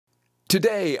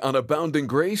Today on Abounding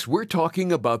Grace, we're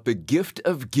talking about the gift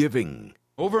of giving.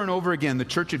 Over and over again, the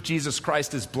Church of Jesus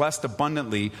Christ is blessed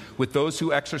abundantly with those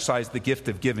who exercise the gift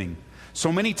of giving.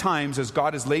 So many times, as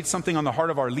God has laid something on the heart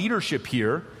of our leadership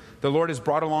here, the Lord has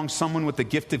brought along someone with the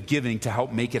gift of giving to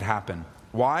help make it happen.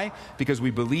 Why? Because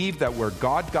we believe that where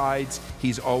God guides,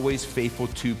 He's always faithful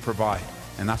to provide.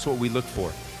 And that's what we look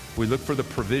for. We look for the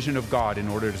provision of God in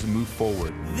order to move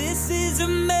forward. This is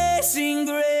amazing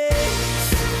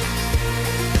grace.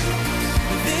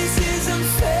 This is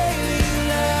unfailing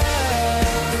love.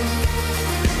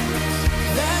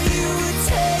 That you would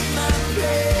take my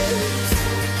place.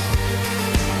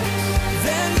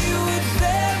 That you would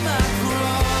bear my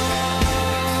cross.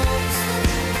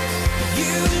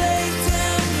 You laid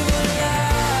down your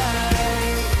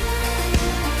life.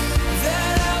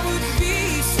 That I would be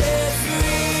set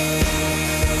free.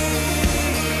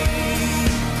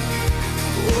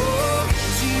 Oh,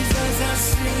 Jesus, I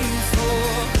sing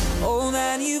for all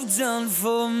that you've done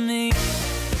for me.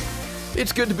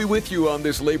 It's good to be with you on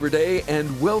this Labor Day,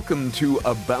 and welcome to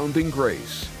Abounding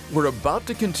Grace. We're about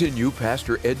to continue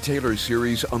Pastor Ed Taylor's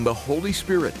series on the Holy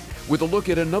Spirit with a look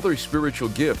at another spiritual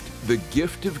gift, the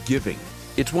gift of giving.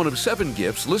 It's one of 7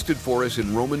 gifts listed for us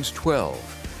in Romans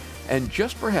 12. And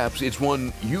just perhaps it's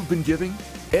one you've been giving.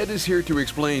 Ed is here to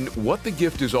explain what the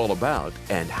gift is all about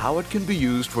and how it can be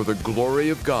used for the glory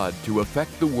of God to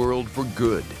affect the world for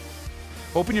good.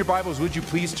 Open your Bibles, would you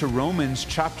please, to Romans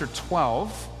chapter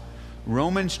 12.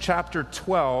 Romans chapter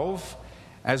 12,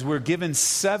 as we're given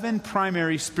 7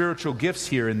 primary spiritual gifts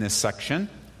here in this section.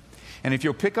 And if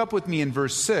you'll pick up with me in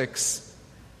verse 6,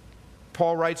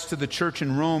 Paul writes to the church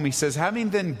in Rome, he says,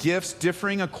 having then gifts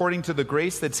differing according to the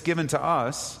grace that's given to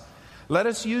us, let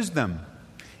us use them.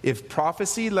 If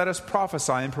prophecy, let us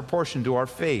prophesy in proportion to our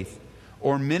faith.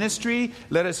 Or ministry,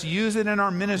 let us use it in our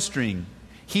ministering.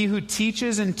 He who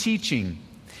teaches in teaching,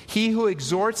 he who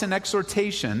exhorts in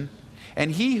exhortation, and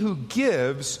he who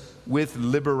gives with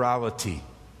liberality.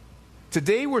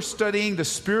 Today we're studying the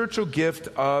spiritual gift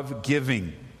of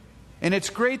giving. And it's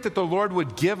great that the Lord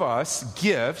would give us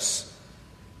gifts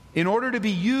in order to be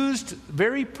used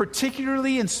very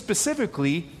particularly and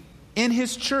specifically in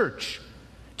His church,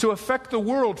 to affect the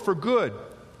world for good,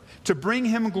 to bring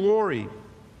Him glory.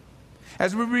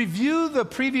 As we review the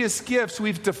previous gifts,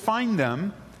 we've defined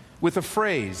them with a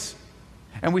phrase.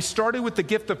 And we started with the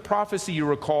gift of prophecy, you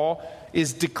recall,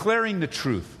 is declaring the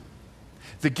truth.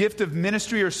 The gift of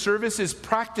ministry or service is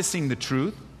practicing the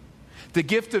truth. The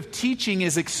gift of teaching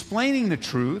is explaining the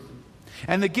truth.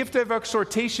 And the gift of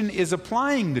exhortation is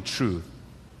applying the truth.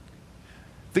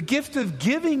 The gift of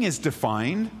giving is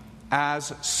defined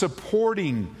as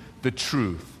supporting the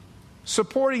truth.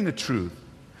 Supporting the truth.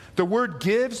 The word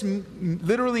gives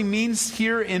literally means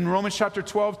here in Romans chapter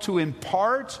 12 to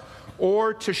impart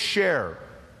or to share.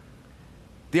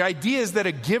 The idea is that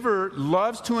a giver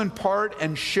loves to impart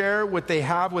and share what they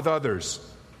have with others.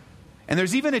 And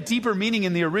there's even a deeper meaning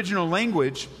in the original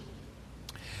language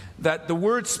that the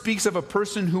word speaks of a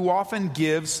person who often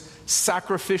gives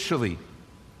sacrificially.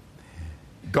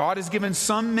 God has given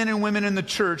some men and women in the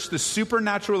church the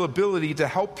supernatural ability to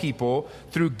help people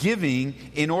through giving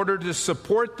in order to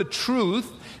support the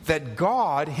truth that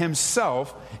God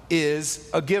Himself is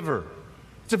a giver.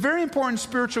 It's a very important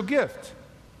spiritual gift.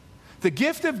 The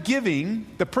gift of giving,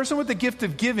 the person with the gift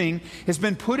of giving, has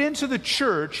been put into the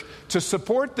church to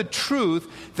support the truth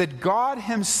that God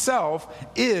Himself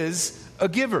is a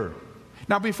giver.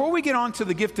 Now, before we get on to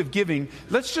the gift of giving,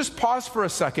 let's just pause for a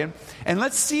second and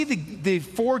let's see the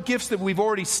 4 gifts that we've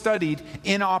already studied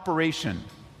in operation.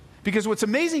 Because what's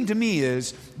amazing to me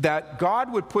is that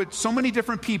God would put so many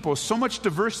different people, so much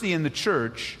diversity in the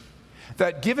church,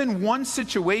 that given one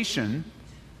situation,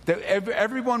 that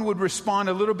everyone would respond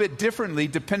a little bit differently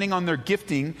depending on their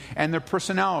gifting and their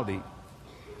personality.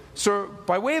 So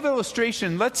by way of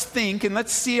illustration, let's think and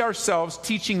let's see ourselves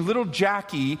teaching little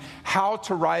Jackie how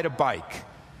to ride a bike.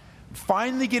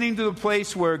 Finally getting to the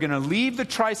place where we're going to leave the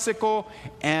tricycle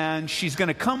and she's going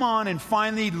to come on and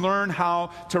finally learn how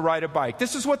to ride a bike.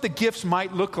 This is what the gifts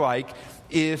might look like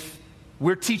if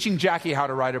we're teaching Jackie how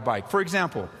to ride a bike. For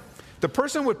example, the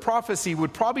person with prophecy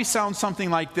would probably sound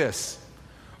something like this.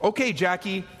 Okay,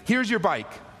 Jackie, here's your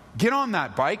bike. Get on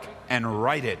that bike and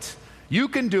ride it. You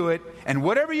can do it, and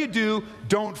whatever you do,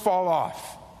 don't fall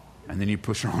off. And then you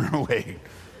push her on her way.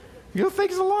 You go,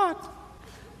 thanks a lot.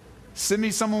 Send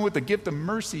me someone with the gift of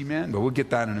mercy, man. But we'll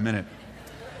get that in a minute.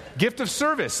 Gift of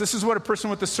service. This is what a person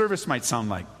with the service might sound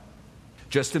like.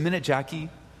 Just a minute, Jackie.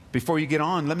 Before you get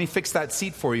on, let me fix that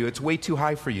seat for you. It's way too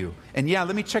high for you. And yeah,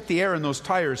 let me check the air in those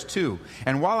tires too.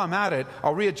 And while I'm at it,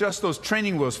 I'll readjust those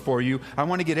training wheels for you. I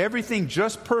want to get everything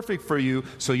just perfect for you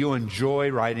so you'll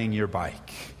enjoy riding your bike.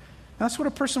 And that's what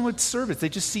a person with service, they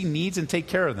just see needs and take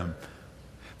care of them.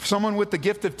 Someone with the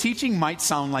gift of teaching might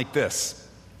sound like this.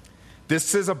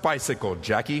 This is a bicycle,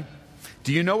 Jackie.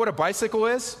 Do you know what a bicycle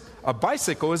is? A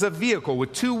bicycle is a vehicle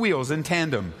with two wheels in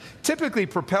tandem, typically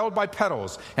propelled by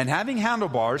pedals and having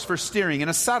handlebars for steering and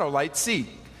a satellite seat.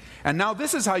 And now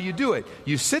this is how you do it.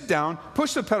 You sit down,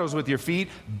 push the pedals with your feet,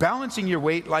 balancing your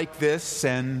weight like this,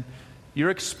 and you're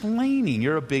explaining.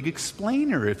 You're a big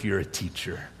explainer if you're a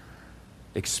teacher.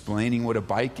 Explaining what a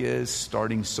bike is,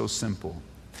 starting so simple.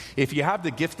 If you have the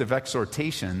gift of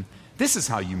exhortation, this is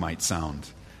how you might sound.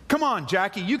 Come on,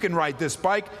 Jackie, you can ride this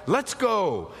bike. Let's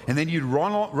go. And then you'd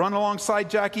run alongside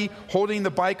Jackie, holding the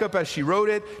bike up as she rode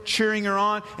it, cheering her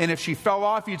on. And if she fell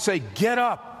off, you'd say, get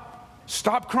up,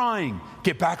 stop crying,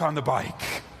 get back on the bike.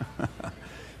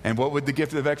 And what would the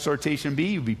gift of exhortation be?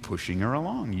 You'd be pushing her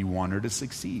along. You want her to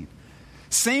succeed.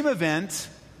 Same event,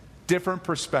 different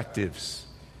perspectives.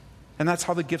 And that's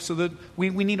how the gifts of we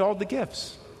need all the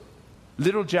gifts.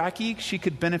 Little Jackie, she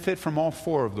could benefit from all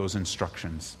four of those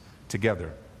instructions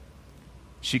together.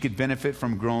 She could benefit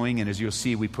from growing, and as you'll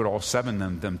see, we put all seven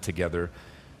of them together.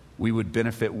 We would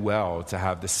benefit well to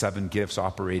have the 7 gifts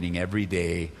operating every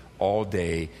day, all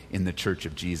day in the Church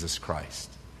of Jesus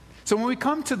Christ. So when we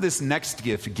come to this next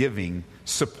gift, giving,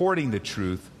 supporting the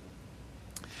truth,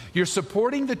 you're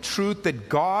supporting the truth that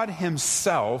God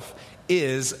Himself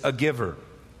is a giver.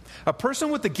 A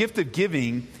person with the gift of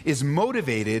giving is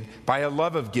motivated by a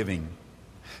love of giving.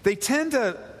 They tend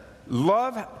to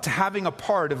love to having a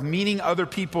part of meeting other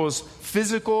people's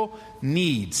physical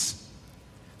needs.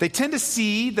 They tend to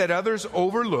see that others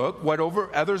overlook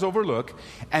others overlook,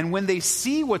 and when they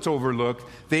see what's overlooked,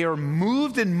 they are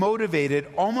moved and motivated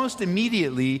almost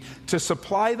immediately to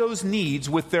supply those needs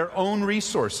with their own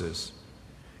resources.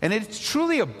 And it's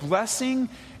truly a blessing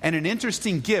and an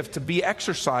interesting gift to be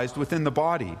exercised within the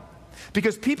body.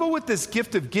 Because people with this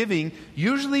gift of giving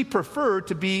usually prefer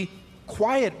to be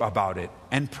quiet about it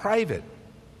and private,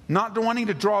 not wanting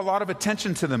to draw a lot of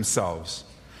attention to themselves.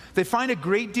 They find a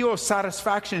great deal of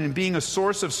satisfaction in being a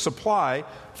source of supply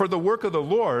for the work of the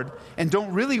Lord and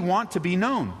don't really want to be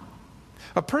known.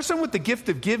 A person with the gift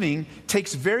of giving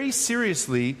takes very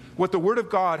seriously what the Word of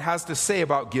God has to say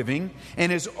about giving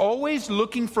and is always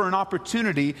looking for an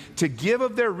opportunity to give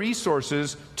of their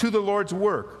resources to the Lord's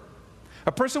work.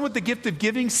 A person with the gift of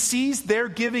giving sees their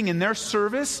giving and their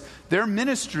service, their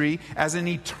ministry, as an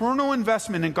eternal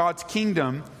investment in God's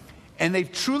kingdom, and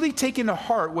they've truly taken to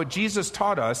heart what Jesus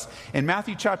taught us in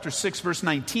Matthew chapter 6, verse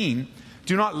 19.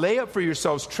 Do not lay up for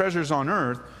yourselves treasures on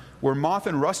earth, where moth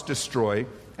and rust destroy,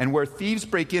 and where thieves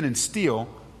break in and steal,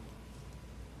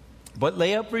 but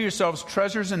lay up for yourselves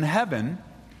treasures in heaven,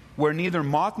 where neither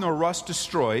moth nor rust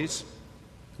destroys,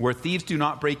 where thieves do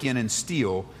not break in and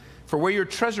steal. For where your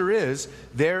treasure is,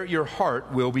 there your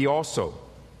heart will be also.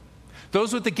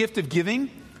 Those with the gift of giving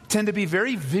tend to be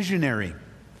very visionary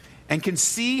and can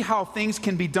see how things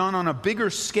can be done on a bigger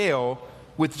scale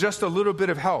with just a little bit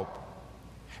of help.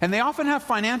 And they often have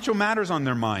financial matters on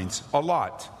their minds, a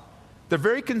lot. They're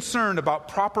very concerned about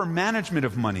proper management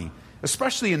of money,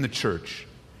 especially in the church.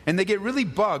 And they get really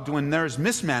bugged when there's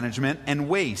mismanagement and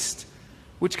waste,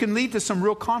 which can lead to some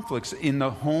real conflicts in the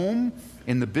home,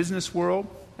 in the business world,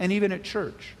 and even at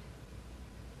church.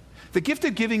 The gift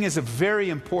of giving is a very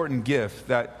important gift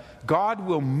that God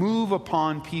will move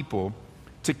upon people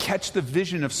to catch the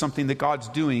vision of something that God's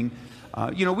doing.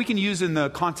 We can use in the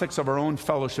context of our own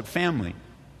fellowship family.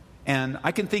 And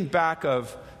I can think back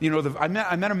of, I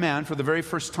met a man for the very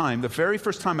first time. The very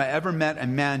first time I ever met a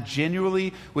man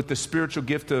genuinely with the spiritual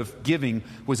gift of giving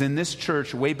was in this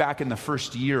church way back in the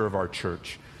first year of our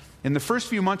church. In the first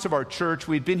few months of our church,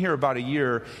 we'd been here about a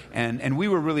year, and we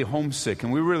were really homesick,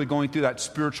 and we were really going through that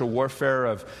spiritual warfare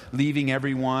of leaving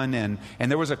everyone, and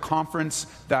there was a conference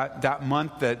that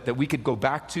month that we could go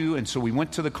back to, and so we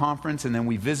went to the conference, and then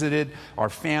we visited our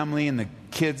family, and the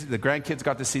grandkids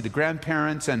got to see the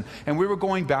grandparents, and we were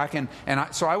going back,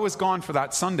 so I was gone for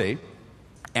that Sunday,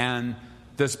 and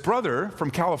this brother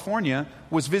from California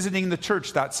was visiting the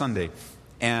church that Sunday.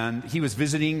 And he was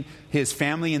visiting his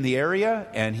family in the area,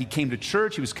 and he came to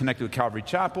church. He was connected with Calvary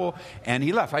Chapel, and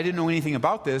he left. I didn't know anything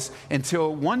about this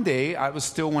until one day,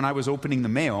 when I was opening the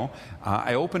mail,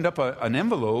 I opened up an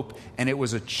envelope, and it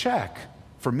was a check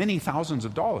for many thousands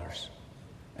of dollars.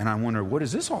 And I wondered, what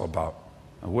is this all about?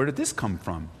 Where did this come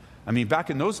from? I mean,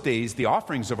 back in those days, the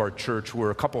offerings of our church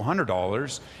were a couple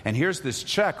 $100, and here's this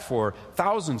check for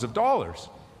thousands of dollars.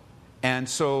 And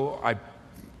so I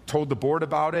told the board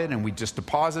about it, and we just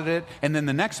deposited it. And then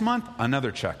the next month,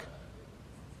 another check.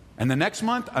 And the next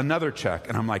month, another check.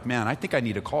 And I'm like, man, I think I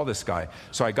need to call this guy.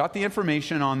 So I got the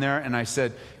information on there, and I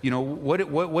said,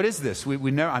 what is this?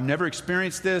 I've never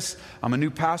experienced this. I'm a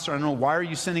new pastor. I don't know, why are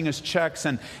you sending us checks?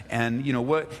 And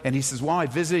what? And he says, well, I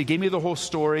visited. He gave me the whole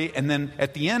story. And then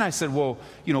at the end, I said, well,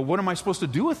 what am I supposed to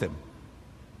do with him?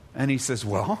 And he says,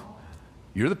 well,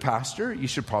 you're the pastor. You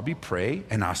should probably pray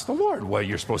and ask the Lord what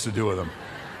you're supposed to do with him.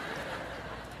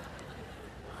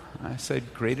 I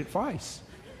said, great advice.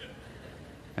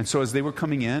 And so as they were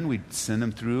coming in, we'd send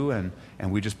them through, and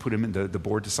we just put them in, the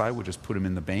board decided we'll just put them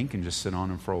in the bank and just sit on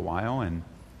them for a while. And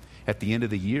at the end of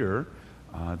the year,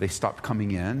 they stopped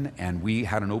coming in, and we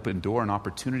had an open door, an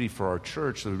opportunity for our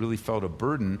church that really felt a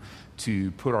burden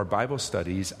to put our Bible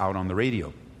studies out on the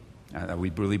radio. We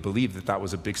really believed that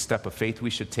was a big step of faith we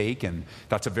should take, and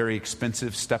that's a very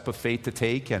expensive step of faith to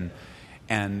take.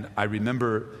 And I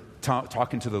remember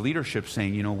talking to the leadership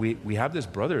saying, we have this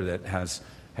brother that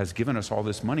has given us all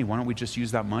this money. Why don't we just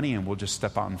use that money and we'll just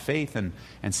step out in faith and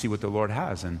see what the Lord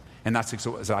has? And that's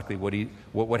exactly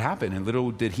what happened. And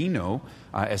little did he know,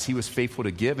 as he was faithful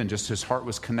to give and just his heart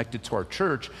was connected to our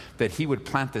church, that he would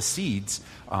plant the seeds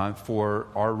for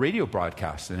our radio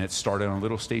broadcast. And it started on a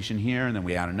little station here, and then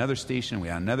we had another station,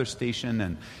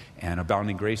 and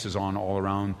Abounding Grace is on all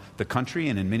around the country,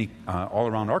 and in many all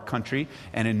around our country,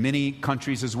 and in many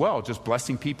countries as well, just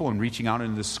blessing people and reaching out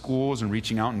into the schools and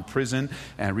reaching out in prison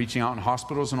and reaching out in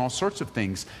hospitals and all sorts of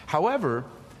things. However,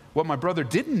 what my brother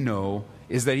didn't know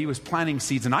is that he was planting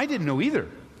seeds, and I didn't know either,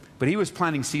 but he was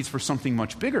planting seeds for something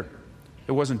much bigger.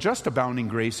 It wasn't just Abounding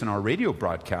Grace in our radio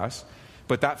broadcast,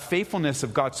 but that faithfulness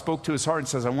of God spoke to his heart and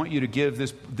says, I want you to give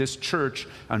this church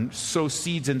and sow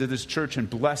seeds into this church and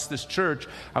bless this church.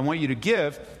 I want you to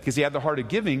give, because he had the heart of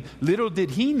giving. Little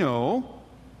did he know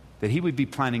that he would be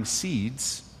planting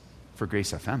seeds for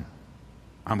Grace FM.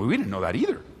 We didn't know that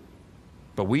either.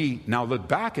 But we now look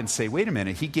back and say, wait a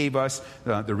minute, he gave us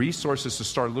the resources to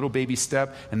start a little baby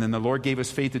step, and then the Lord gave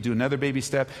us faith to do another baby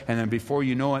step, and then before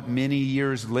you know it, many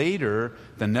years later,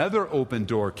 another open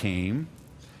door came.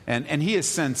 And he has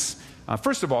since,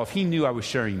 first of all, if he knew I was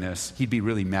sharing this, he'd be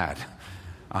really mad.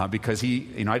 Because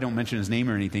I don't mention his name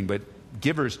or anything, but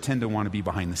givers tend to want to be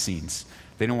behind the scenes.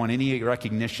 They don't want any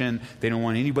recognition. They don't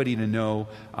want anybody to know.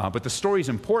 But the story is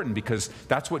important because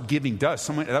that's what giving does.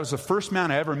 That was the first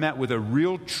man I ever met with a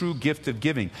real, true gift of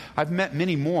giving. I've met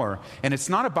many more, and it's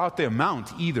not about the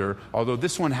amount either, although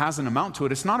this one has an amount to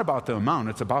it. It's not about the amount.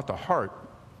 It's about the heart.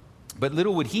 But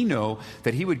little would he know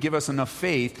that he would give us enough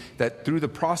faith that through the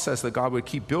process that God would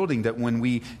keep building, that when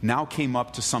we now came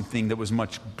up to something that was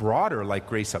much broader like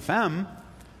Grace FM,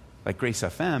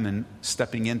 and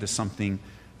stepping into something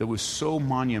that was so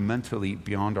monumentally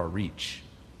beyond our reach.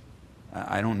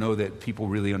 I don't know that people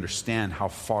really understand how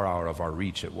far out of our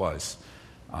reach it was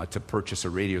to purchase a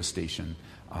radio station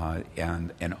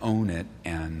and own it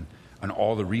and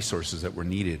all the resources that were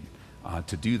needed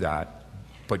to do that.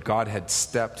 But God had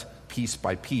stepped piece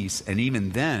by piece, and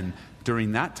even then,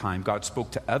 during that time, God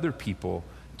spoke to other people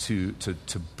to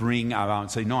bring out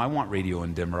and say, no, I want radio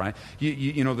in Denver.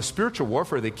 The spiritual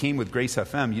warfare that came with Grace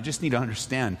FM, you just need to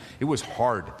understand, it was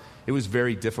hard. It was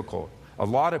very difficult. A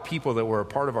lot of people that were a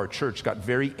part of our church got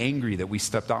very angry that we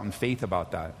stepped out in faith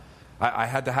about that. I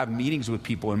had to have meetings with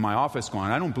people in my office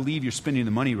going, I don't believe you're spending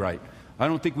the money right. I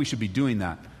don't think we should be doing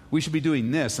that. We should be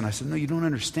doing this. And I said, no, you don't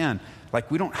understand.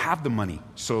 We don't have the money,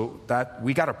 so that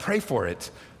we got to pray for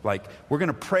it. We're going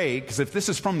to pray, because if this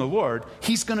is from the Lord,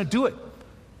 he's going to do it.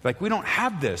 We don't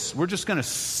have this. We're just going to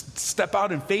step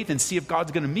out in faith and see if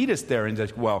God's going to meet us there. And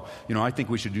I think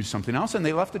we should do something else. And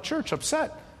they left the church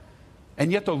upset. And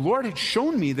yet the Lord had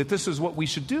shown me that this is what we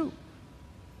should do.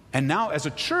 And now as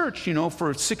a church,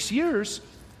 for 6 years,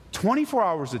 24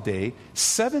 hours a day,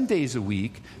 7 days a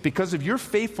week, because of your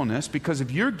faithfulness, because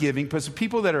of your giving, because of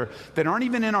people that aren't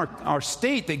even in our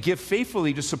state that give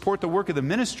faithfully to support the work of the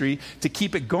ministry, to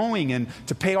keep it going and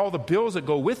to pay all the bills that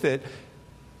go with it.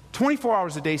 24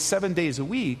 hours a day, 7 days a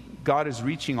week, God is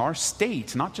reaching our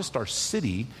state, not just our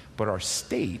city, but our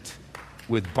state,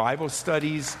 with Bible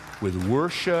studies, with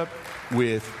worship,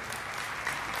 with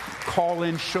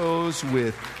call-in shows,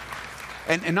 with...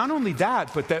 And not only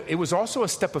that, but that it was also a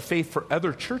step of faith for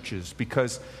other churches,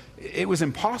 because it was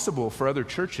impossible for other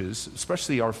churches,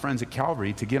 especially our friends at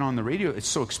Calvary, to get on the radio. It's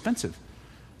so expensive.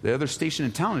 The other station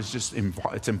in town is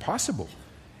it's impossible.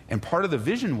 And part of the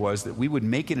vision was that we would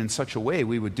make it in such a way,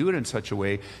 we would do it in such a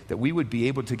way that we would be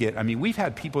able to get, we've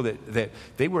had people that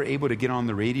they were able to get on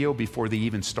the radio before they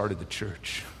even started the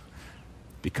church.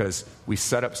 because we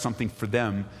set up something for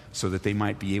them so that they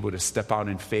might be able to step out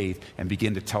in faith and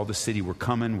begin to tell the city, we're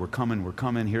coming, we're coming, we're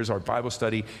coming. Here's our Bible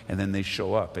study. And then they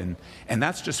show up. And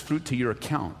that's just fruit to your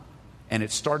account. And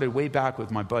it started way back with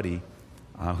my buddy,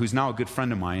 who's now a good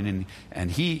friend of mine.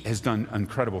 And he has done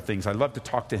incredible things. I love to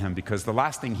talk to him because the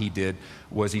last thing he did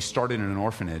was he started an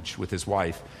orphanage with his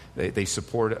wife. They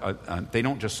support, they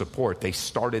don't just support, they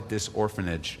started this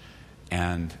orphanage.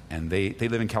 And they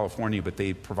live in California, but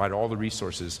they provide all the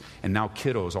resources. And now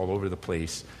kiddos all over the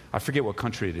place, I forget what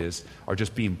country it is, are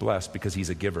just being blessed because he's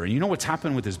a giver. And you know what's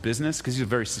happened with his business? Because he's a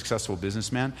very successful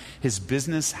businessman. His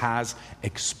business has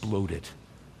exploded.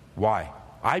 Why?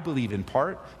 I believe in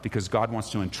part because God wants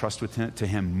to entrust to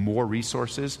him more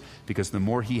resources, because the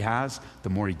more he has, the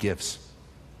more he gives.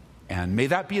 And may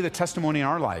that be the testimony in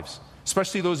our lives.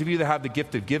 Especially those of you that have the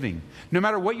gift of giving. No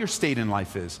matter what your state in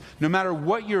life is, no matter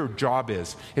what your job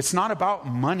is, it's not about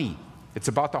money. It's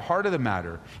about the heart of the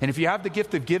matter. And if you have the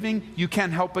gift of giving, you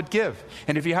can't help but give.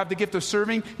 And if you have the gift of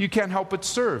serving, you can't help but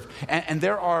serve. And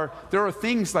there are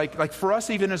things like for us,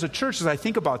 even as a church, as I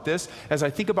think about this, as I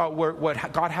think about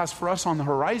what God has for us on the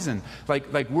horizon,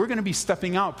 like we're going to be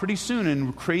stepping out pretty soon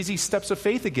in crazy steps of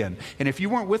faith again. And if you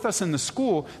weren't with us in the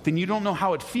school, then you don't know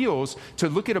how it feels to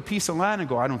look at a piece of land and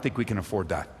go, I don't think we can afford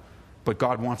that. But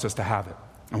God wants us to have it.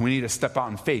 And we need to step out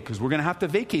in faith, because we're going to have to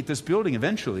vacate this building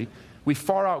eventually. We've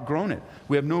far outgrown it.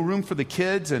 We have no room for the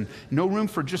kids and no room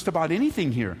for just about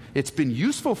anything here. It's been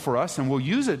useful for us, and we'll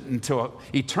use it until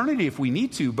eternity if we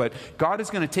need to, but God is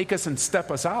going to take us and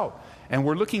step us out. And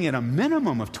we're looking at a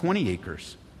minimum of 20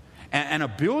 acres. And a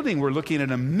building, we're looking at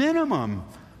a minimum,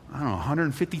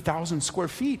 150,000 square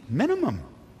feet, minimum,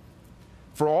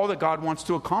 for all that God wants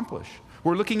to accomplish.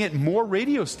 We're looking at more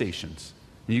radio stations.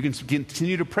 And you can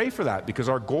continue to pray for that, because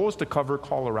our goal is to cover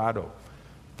Colorado.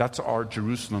 That's our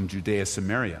Jerusalem, Judea,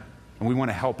 Samaria. And we want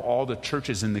to help all the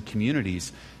churches in the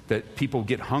communities that people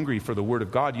get hungry for the Word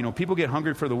of God. You know, people get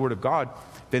hungry for the Word of God,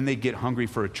 then they get hungry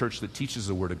for a church that teaches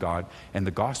the Word of God and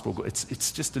the gospel.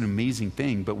 It's just an amazing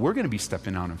thing. But we're going to be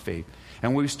stepping out in faith.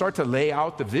 And when we start to lay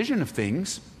out the vision of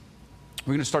things,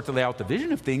 God's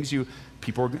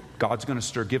going to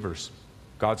stir givers.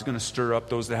 God's going to stir up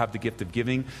those that have the gift of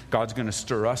giving. God's going to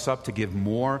stir us up to give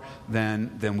more than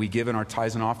we give in our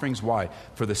tithes and offerings. Why?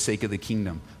 For the sake of the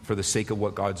kingdom, for the sake of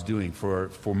what God's doing,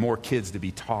 for more kids to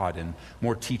be taught and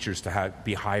more teachers to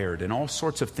be hired, and all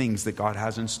sorts of things that God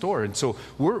has in store. And so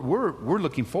we're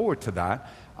looking forward to that.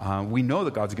 We know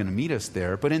that God's going to meet us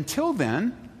there. But until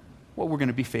then, we're going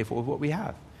to be faithful with what we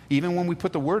have. Even when we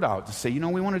put the word out to say,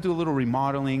 we want to do a little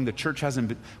remodeling. The church we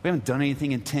haven't done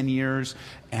anything in 10 years.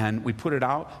 And we put it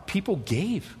out. People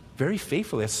gave very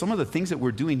faithfully. That's some of the things that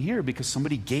we're doing here, because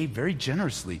somebody gave very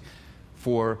generously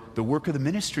for the work of the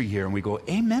ministry here. And we go,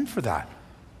 amen for that.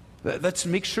 Let's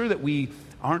make sure that we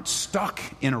aren't stuck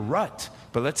in a rut,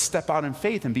 but let's step out in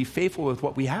faith and be faithful with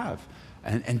what we have,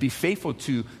 and be faithful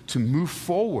to move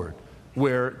forward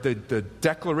where the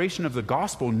declaration of the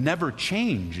gospel never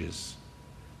changes.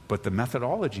 But the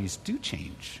methodologies do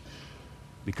change,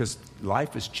 because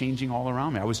life is changing all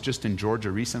around me. I was just in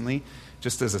Georgia recently.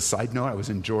 Just as a side note, I was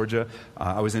in Georgia.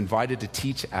 I was invited to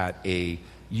teach at a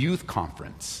youth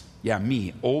conference. Yeah,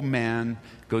 me, old man,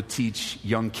 go teach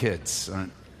young kids.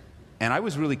 And I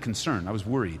was really concerned. I was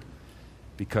worried,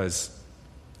 because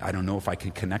I don't know if I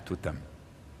can connect with them.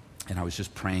 And I was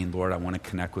just praying, Lord, I want to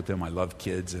connect with them. I love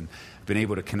kids, and I've been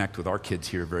able to connect with our kids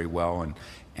here very well.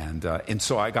 And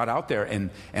so I got out there,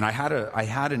 and I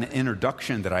had an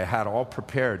introduction that I had all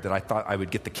prepared, that I thought I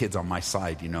would get the kids on my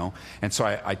side, And so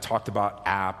I talked about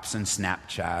apps and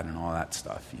Snapchat and all that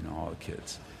stuff, all the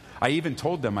kids. I even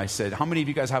told them, I said, how many of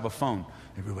you guys have a phone?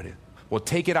 Everybody. Well,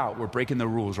 take it out. We're breaking the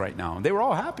rules right now. And they were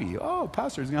all happy. Oh,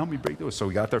 pastor's going to help me break the rules. So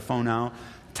we got their phone out,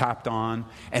 tapped on.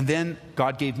 And then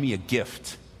God gave me a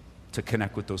gift to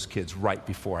connect with those kids right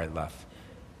before I left.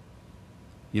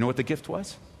 You know what the gift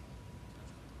was?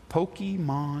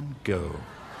 Pokemon Go.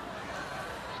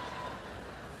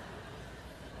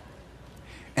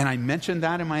 And I mentioned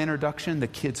that in my introduction. The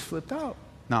kids flipped out.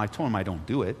 Now, I told them I don't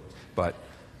do it, but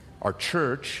our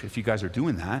church, if you guys are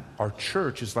doing that, our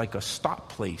church is like a stop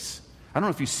place. I don't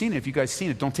know if you've seen it. If you guys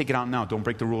seen it, don't take it out now. Don't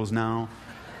break the rules now.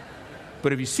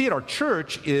 But if you see it, our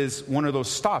church is one of those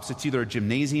stops. It's either a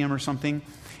gymnasium or something.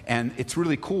 And it's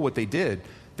really cool what they did.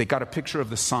 They got a picture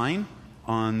of the sign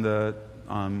on the,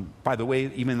 by the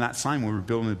way, even that sign, when we were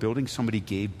building the building, somebody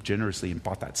gave generously and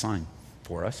bought that sign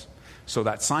for us. So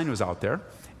that sign was out there,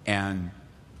 and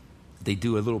they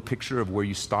do a little picture of where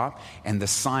you stop. And the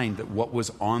sign, that what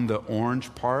was on the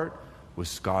orange part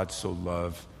was God so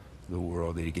loved the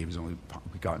world that he gave his only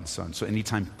begotten son. So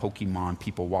anytime Pokemon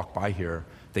people walk by here,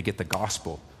 they get the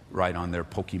gospel right on their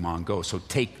Pokemon Go. So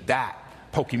take that,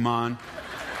 Pokemon.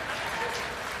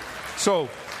 So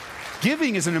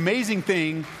giving is an amazing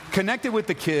thing. Connected with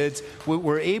the kids,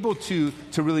 we're able to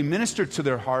really minister to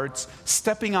their hearts,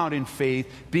 stepping out in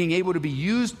faith, being able to be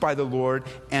used by the Lord,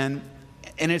 and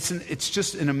it's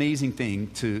just an amazing thing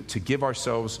to give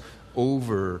ourselves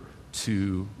over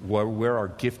to where our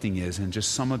gifting is. And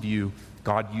just some of you,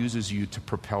 God uses you to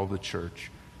propel the church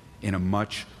in a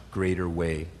much greater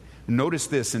way. Notice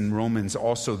this in Romans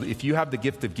also. If you have the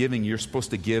gift of giving, you're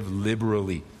supposed to give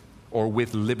liberally or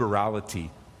with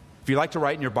liberality. If you like to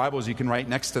write in your Bibles, you can write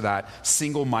next to that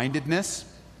single-mindedness,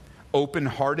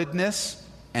 open-heartedness,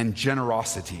 and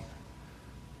generosity.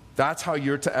 That's how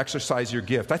you're to exercise your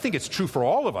gift. I think it's true for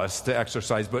all of us to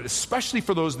exercise, but especially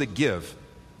for those that give.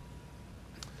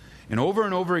 And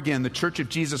over again, the Church of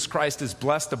Jesus Christ is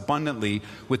blessed abundantly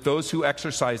with those who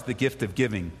exercise the gift of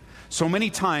giving. So many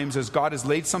times, as God has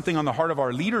laid something on the heart of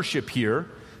our leadership here,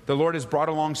 the Lord has brought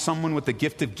along someone with the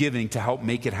gift of giving to help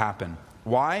make it happen.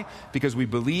 Why? Because we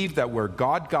believe that where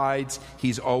God guides,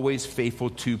 He's always faithful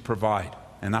to provide.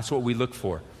 And that's what we look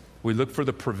for. We look for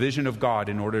the provision of God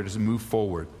in order to move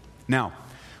forward. Now,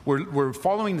 we're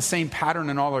following the same pattern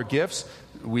in all our gifts.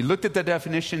 We looked at the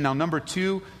definition. Now, number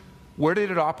 2, where did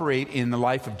it operate in the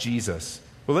life of Jesus?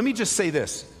 Well, let me just say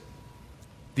this.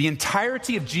 The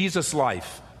entirety of Jesus'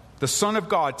 life, the Son of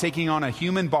God taking on a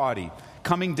human body,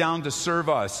 coming down to serve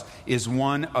us, is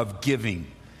one of giving.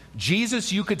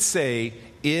 Jesus, you could say,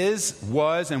 is,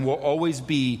 was, and will always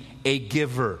be a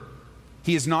giver.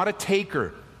 He is not a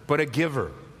taker, but a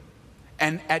giver.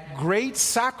 And at great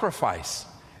sacrifice,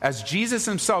 as Jesus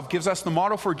himself gives us the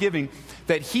model for giving,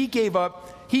 that he gave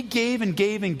up, he gave and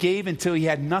gave and gave until he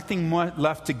had nothing more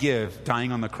left to give,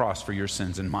 dying on the cross for your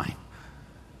sins and mine.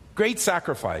 Great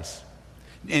sacrifice.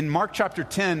 In Mark chapter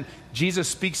 10, Jesus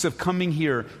speaks of coming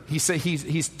here. He said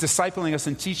he's discipling us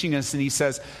and teaching us, and he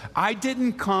says, I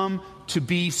didn't come to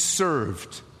be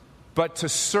served, but to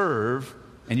serve,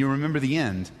 and you remember the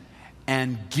end,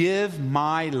 and give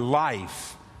my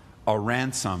life a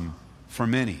ransom for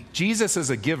many. Jesus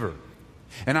is a giver.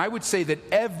 And I would say that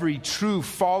every true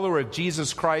follower of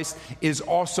Jesus Christ is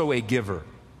also a giver.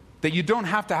 That you don't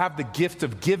have to have the gift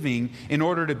of giving in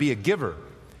order to be a giver.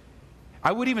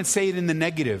 I would even say it in the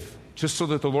negative, just so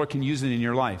that the Lord can use it in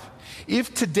your life.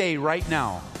 If today, right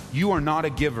now, you are not a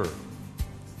giver,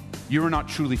 you are not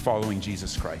truly following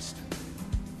Jesus Christ.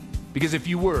 Because if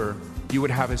you were, you would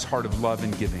have his heart of love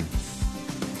and giving.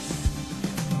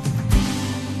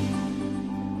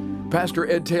 Pastor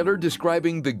Ed Taylor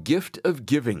describing the gift of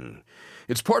giving.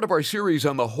 It's part of our series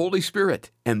on the Holy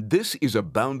Spirit, and this is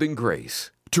Abounding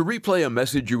Grace. To replay a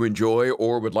message you enjoy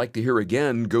or would like to hear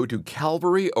again, go to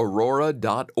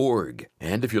calvaryaurora.org.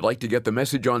 And if you'd like to get the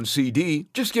message on CD,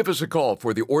 just give us a call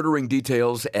for the ordering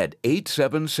details at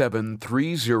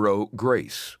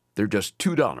 877-30-GRACE. They're just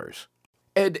 $2.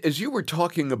 Ed, as you were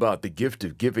talking about the gift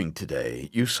of giving today,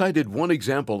 you cited one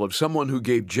example of someone who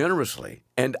gave generously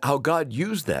and how God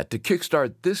used that to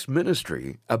kickstart this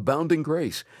ministry, Abounding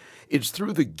Grace. It's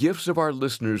through the gifts of our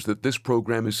listeners that this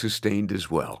program is sustained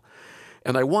as well.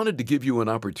 And I wanted to give you an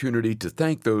opportunity to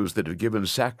thank those that have given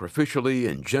sacrificially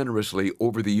and generously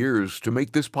over the years to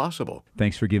make this possible.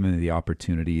 Thanks for giving me the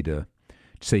opportunity to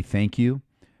say thank you.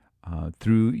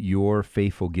 Through your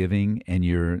faithful giving and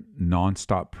your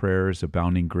nonstop prayers,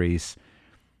 Abounding Grace,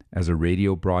 as a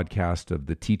radio broadcast of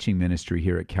the teaching ministry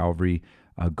here at Calvary,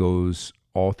 goes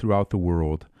all throughout the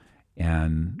world.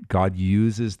 And God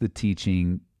uses the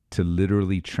teaching to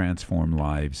literally transform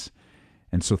lives.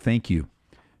 And so thank you.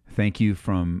 Thank you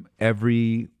from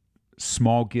every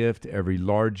small gift, every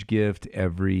large gift,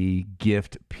 every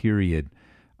gift, period,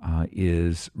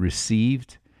 is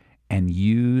received and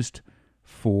used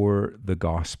for the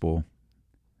gospel.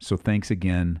 So thanks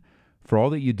again for all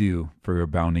that you do for your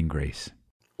Abounding Grace.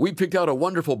 We picked out a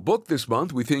wonderful book this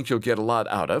month we think you'll get a lot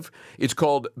out of. It's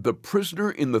called The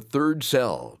Prisoner in the Third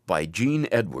Cell by Gene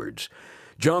Edwards.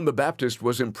 John the Baptist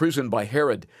was imprisoned by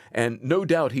Herod, and no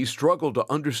doubt he struggled to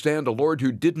understand a Lord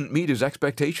who didn't meet his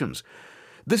expectations.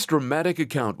 This dramatic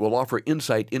account will offer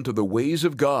insight into the ways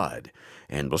of God,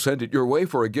 and we'll send it your way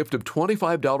for a gift of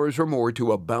 $25 or more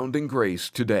to Abounding Grace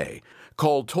today.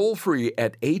 Call toll-free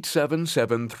at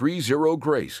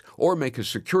 877-30-GRACE or make a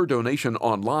secure donation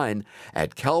online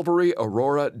at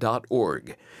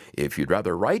calvaryaurora.org. If you'd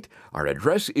rather write, our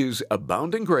address is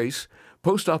Abounding Grace,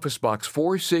 Post Office Box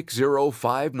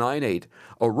 460598,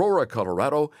 Aurora,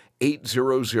 Colorado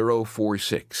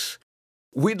 80046.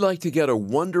 We'd like to get a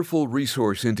wonderful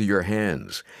resource into your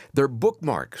hands. They're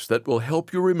bookmarks that will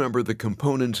help you remember the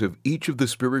components of each of the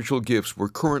spiritual gifts we're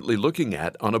currently looking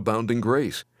at on Abounding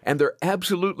Grace. And they're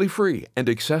absolutely free and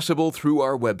accessible through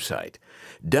our website.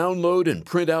 Download and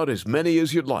print out as many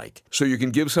as you'd like so you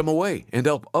can give some away and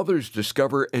help others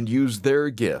discover and use their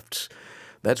gifts.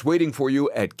 That's waiting for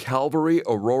you at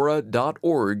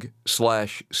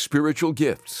calvaryaurora.org/spiritual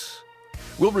gifts.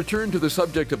 We'll return to the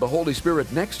subject of the Holy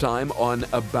Spirit next time on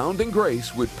Abounding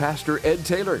Grace with Pastor Ed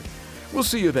Taylor. We'll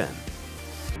see you then.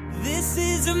 This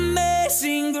is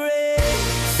amazing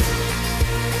grace.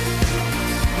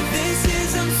 This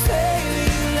is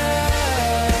unfailing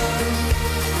love.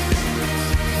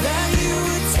 That you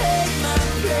would take my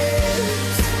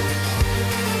place.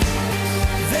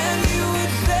 That you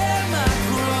would bear my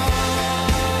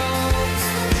cross.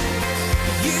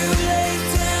 You laid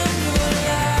down your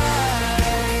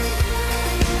life.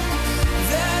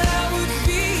 That I would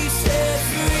be set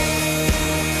free.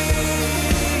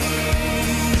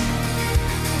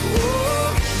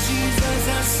 Oh, Jesus,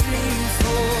 I sing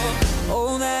for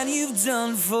all that you've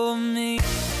done for me.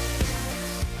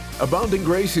 Abounding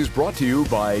Grace is brought to you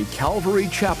by Calvary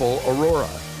Chapel, Aurora.